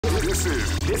This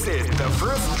is the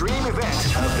first dream event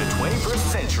of the 21st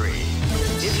century.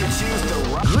 If you choose the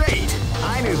right... Great!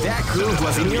 I knew that groove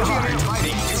was in your heart.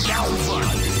 Fighting 2001.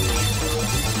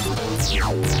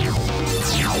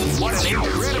 What an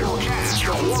incredible cast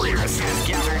of warriors has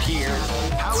gathered here.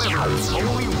 However,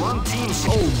 only one team...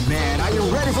 Oh man, are you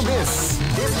ready for this?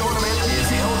 This tournament is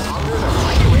held under the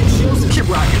free ratios. Keep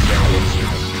rocking,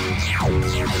 baby.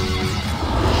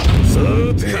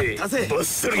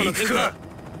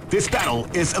 This battle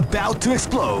is about to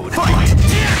explode. Fight!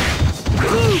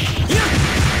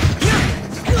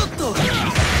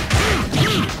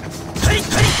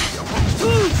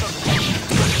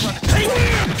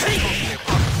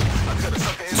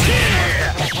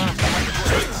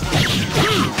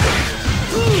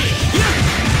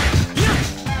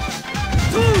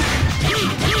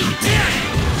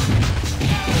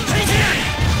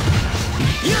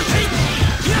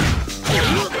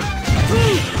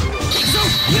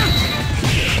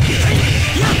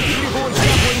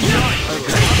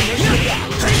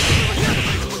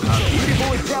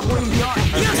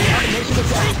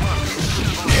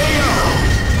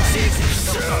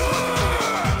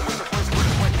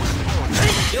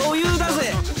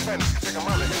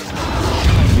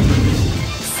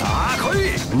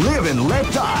 Live and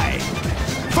let die.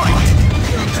 Fight!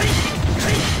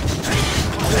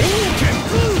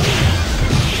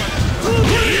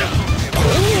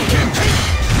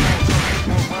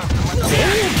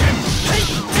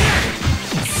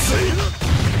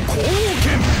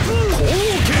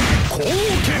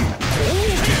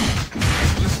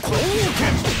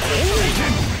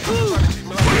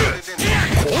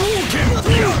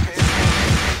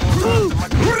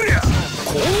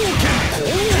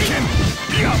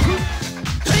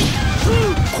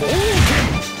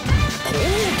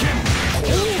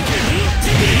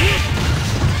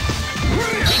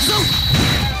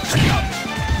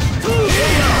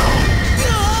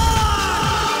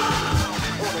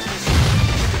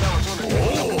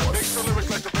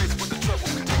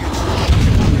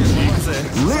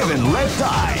 Live and let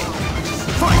die.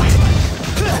 Fight!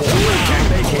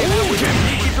 They came out with a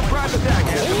sneaky surprise attack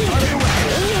at the start of the round.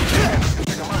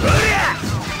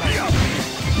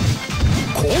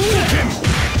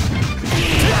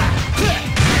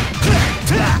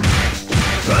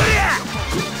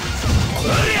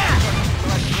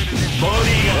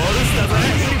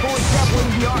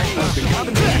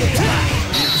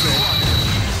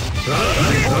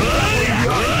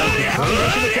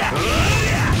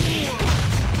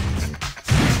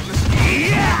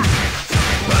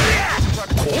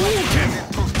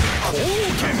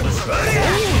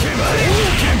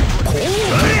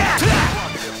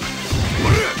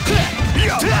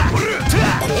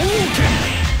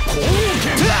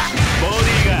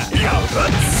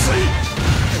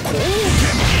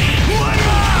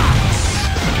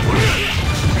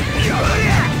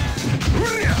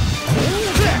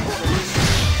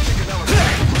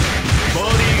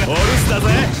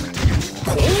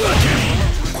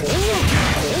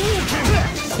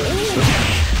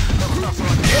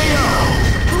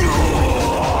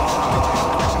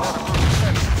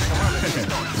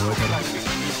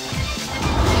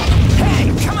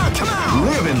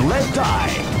 Live and let die.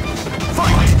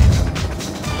 Fight!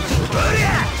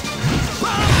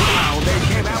 Wow, they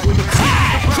came out with a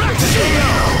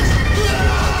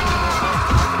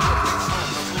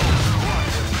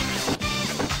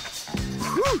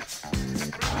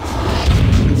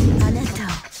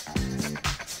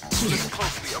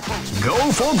Go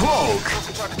for broke.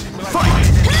 Fight!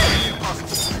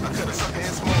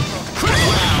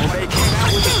 Wow, they came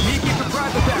out with a sneaky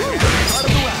surprise attack at the start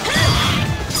of the round.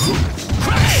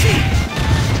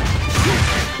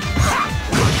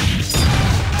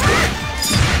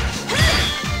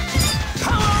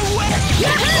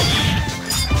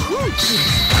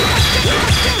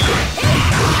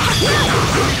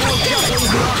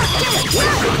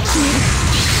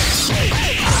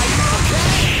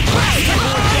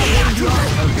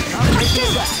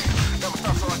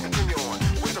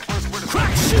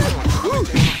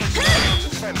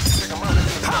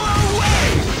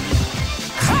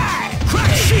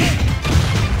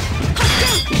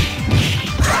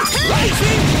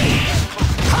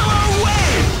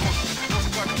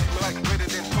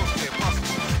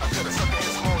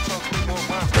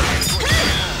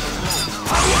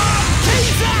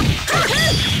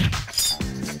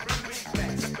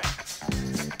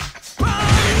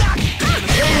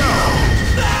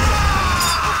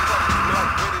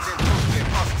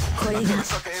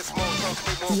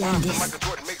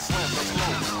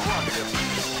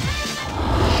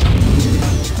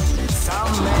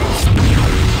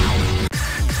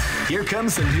 Here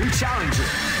comes a new challenger.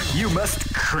 You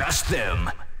must crush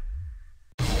them.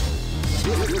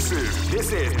 This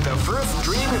is the first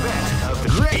dream event of the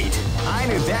great. I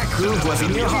knew that groove was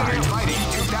in your heart. Fighting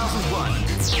 2001.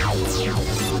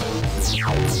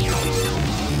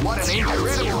 What an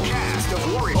incredible cast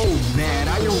of warriors. Oh man,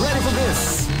 are you ready for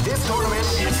this? This tournament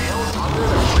is held under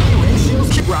the free ratios.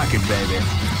 Keep rocking, baby.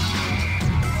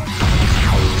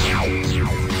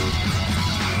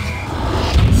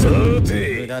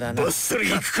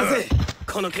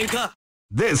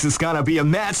 This is gonna be a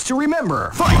match to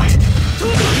remember. Fight!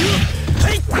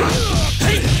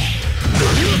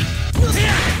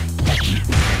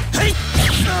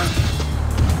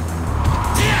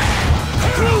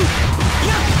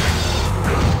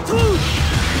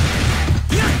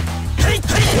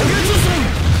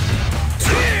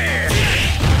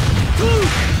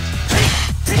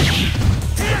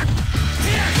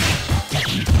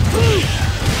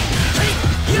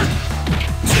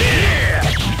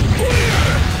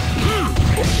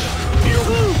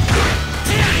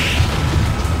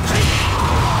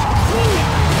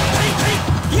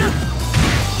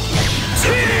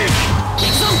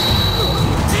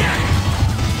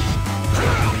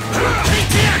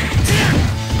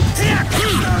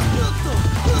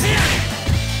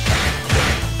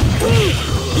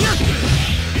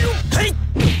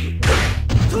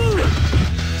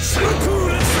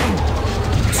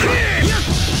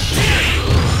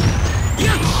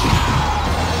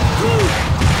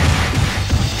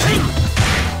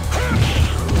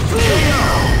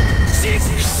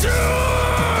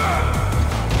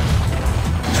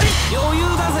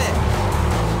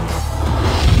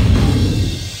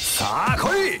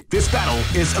 This battle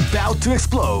is about to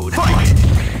explode. Fight!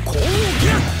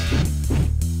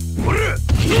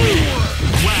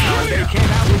 Wow, they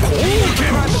came out with a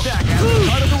surprise attack at the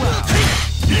start of the round.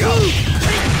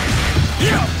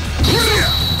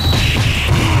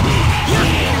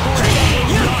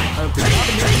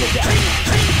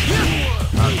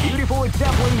 A beautiful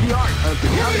example in the art of the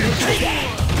combination attack.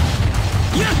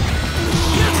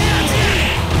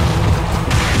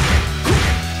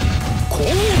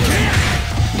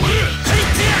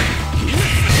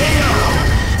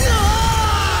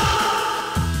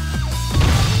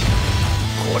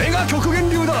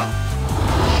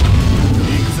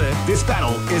 This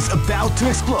battle is about to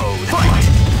explode. Fight!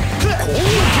 They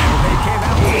came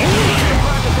out with a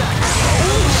surprise attack.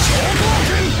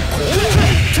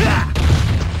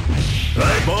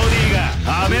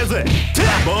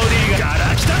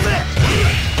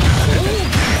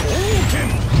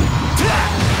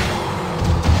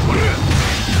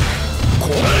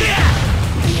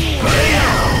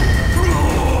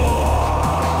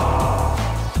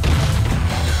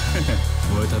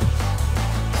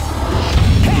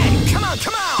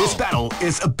 This battle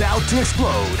is about to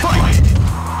explode. Fight!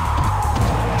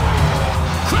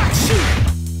 Crack shoot!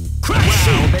 Crack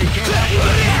shoot! They came out with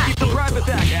a surprise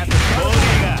attack at the start of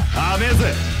the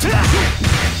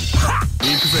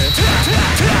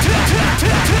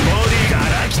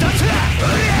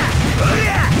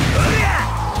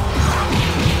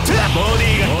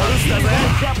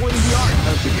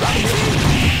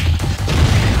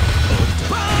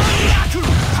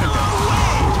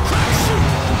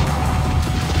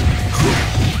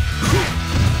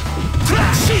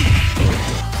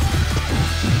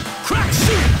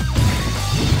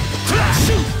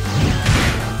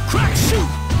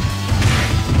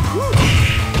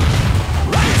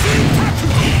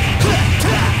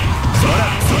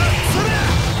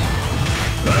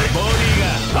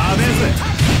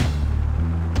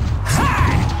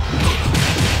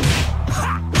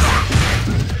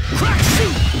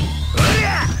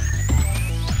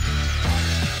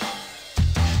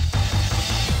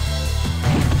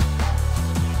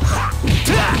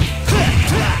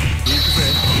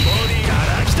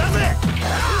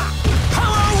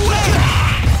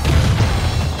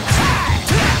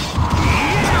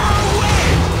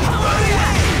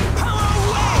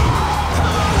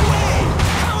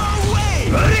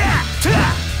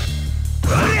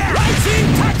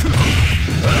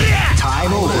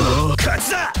Time over.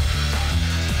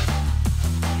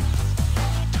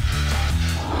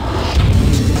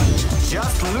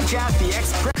 Just look at the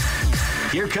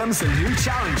express. Here comes a new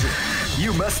challenger.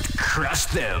 You must crush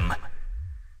them.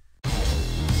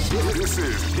 This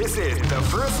is the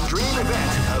first dream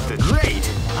event of the great.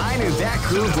 I knew that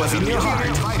groove was in your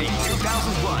heart. Fighting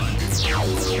 2001.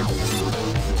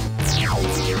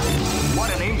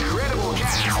 What an incredible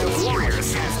cast of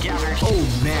warriors has gathered. Oh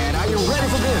man, are you ready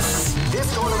for this?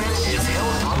 This tournament is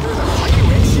held under the free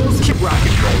ratios. Keep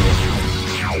rocking, baby.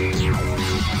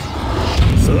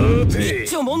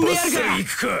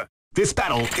 This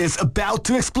battle is about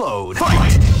to explode.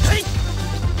 Fight! Hey!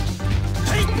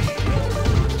 Hey!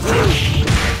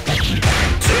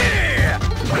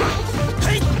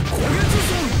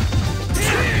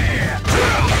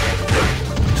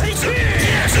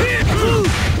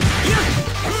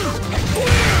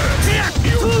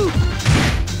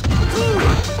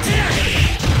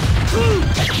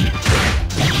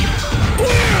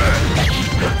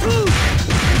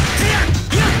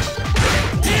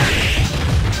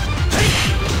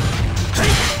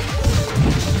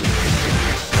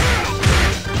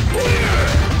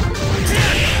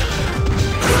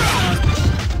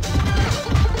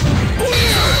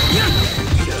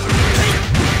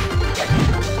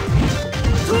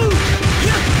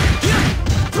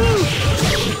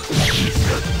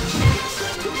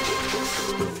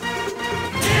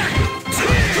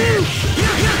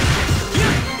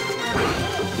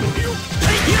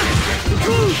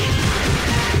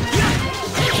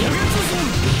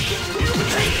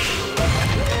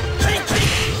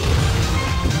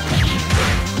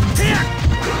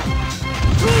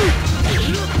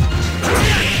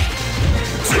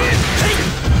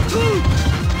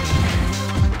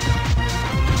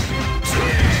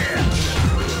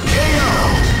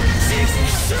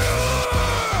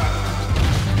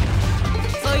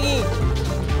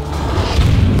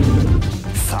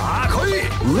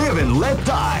 Live and let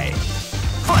die.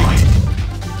 Fight!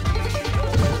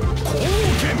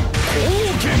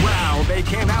 Wow, they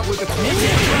came out with the at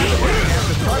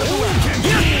the start of the round.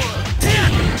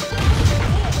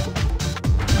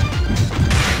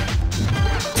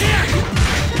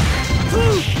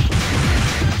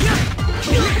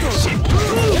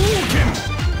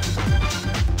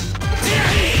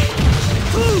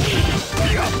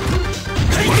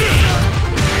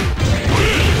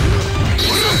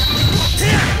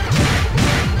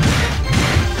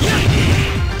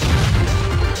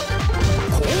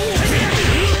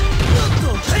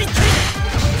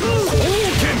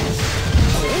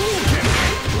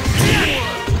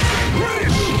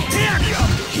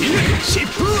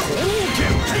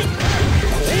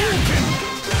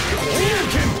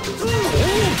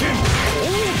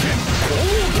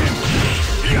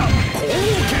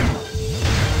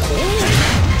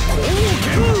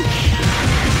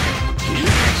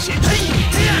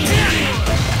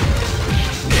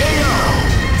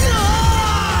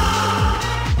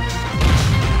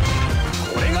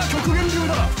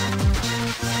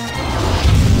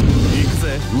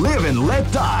 Live and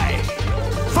let die.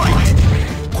 Fight!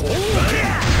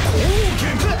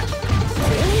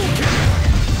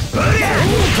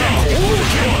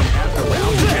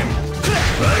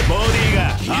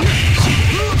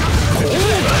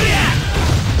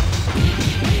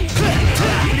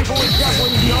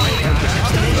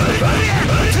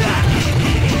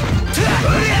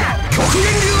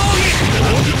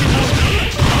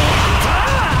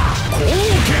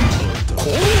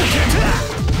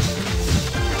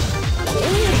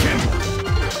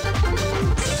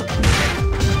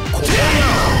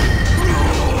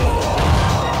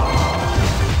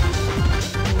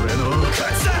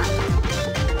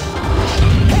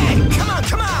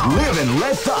 Live and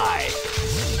let die.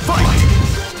 Fight!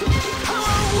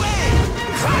 Power away!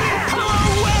 Power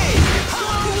away!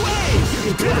 Power away! You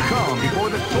can feel the calm before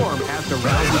the storm as the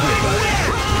round begins.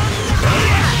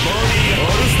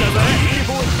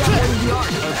 People with doubling the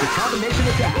art of the combination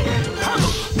attack.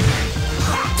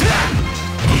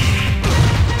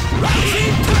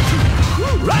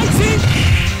 Rising!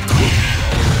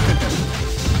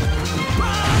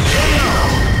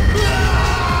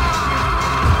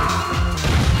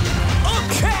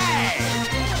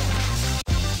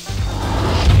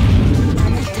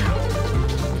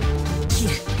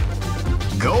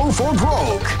 Go for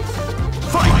broke!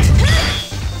 Fight!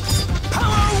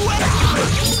 Power away!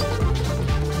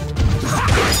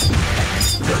 Crack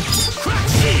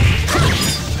shooting!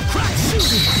 Crack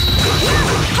shooting!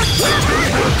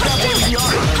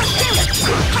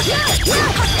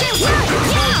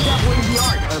 The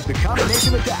art of the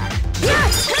combination attack.